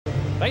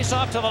Face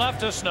off to the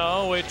left of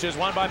Snow, which is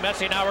won by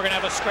Messi. Now we're going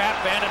to have a scrap.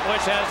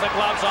 Vandenbussche has the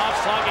gloves off,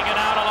 slugging it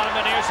out along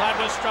the near side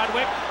with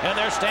Strudwick, and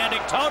they're standing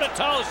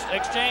toe-to-toe,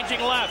 exchanging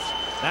lefts.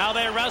 Now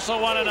they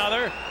wrestle one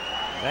another.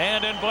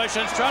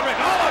 Vandenbussche and Strudwick.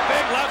 Oh, a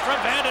big left from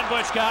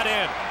Vandenbussche got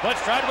in, but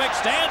Strudwick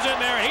stands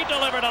in there. He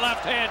delivered a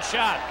left-hand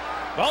shot.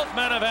 Both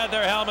men have had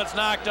their helmets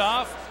knocked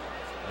off.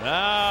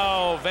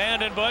 Now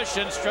Vandenbussche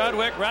and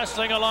Strudwick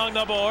wrestling along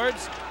the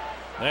boards,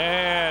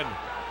 and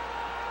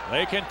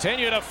they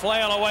continue to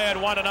flail away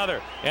at one another.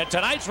 And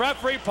tonight's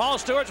referee, Paul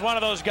Stewart's one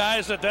of those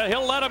guys that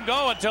he'll let them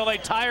go until they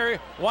tire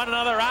one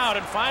another out.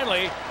 And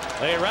finally,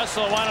 they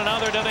wrestle one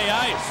another to the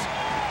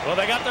ice. Well,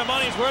 they got their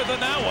money's worth in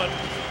that one.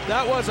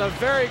 That was a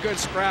very good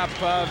scrap.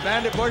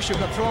 Vandenbussche,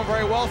 who can throw him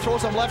very well,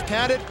 throws him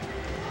left-handed.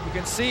 You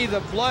can see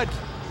the blood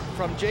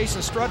from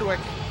Jason Strudwick,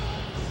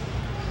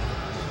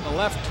 the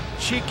left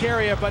cheek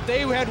area. But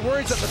they had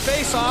words at the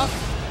face-off,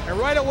 and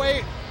right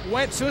away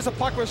went as soon as the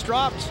puck was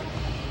dropped.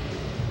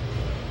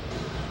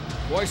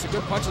 Boy, some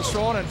good punches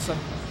thrown and some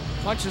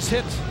punches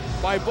hit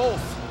by both.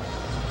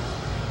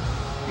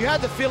 You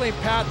had the feeling,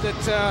 Pat,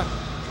 that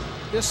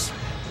this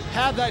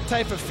had that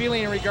type of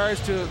feeling in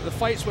regards to the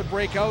fights would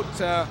break out.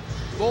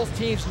 Both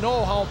teams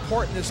know how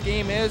important this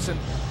game is, and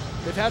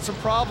they've had some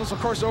problems, of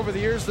course, over the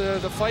years, the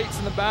fights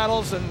and the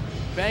battles, and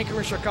Vancouver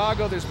and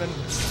Chicago, there's been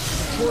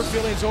poor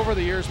feelings over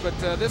the years, but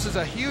this is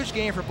a huge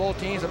game for both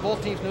teams, and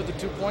both teams knew the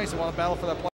 2 points. They want to battle for that play.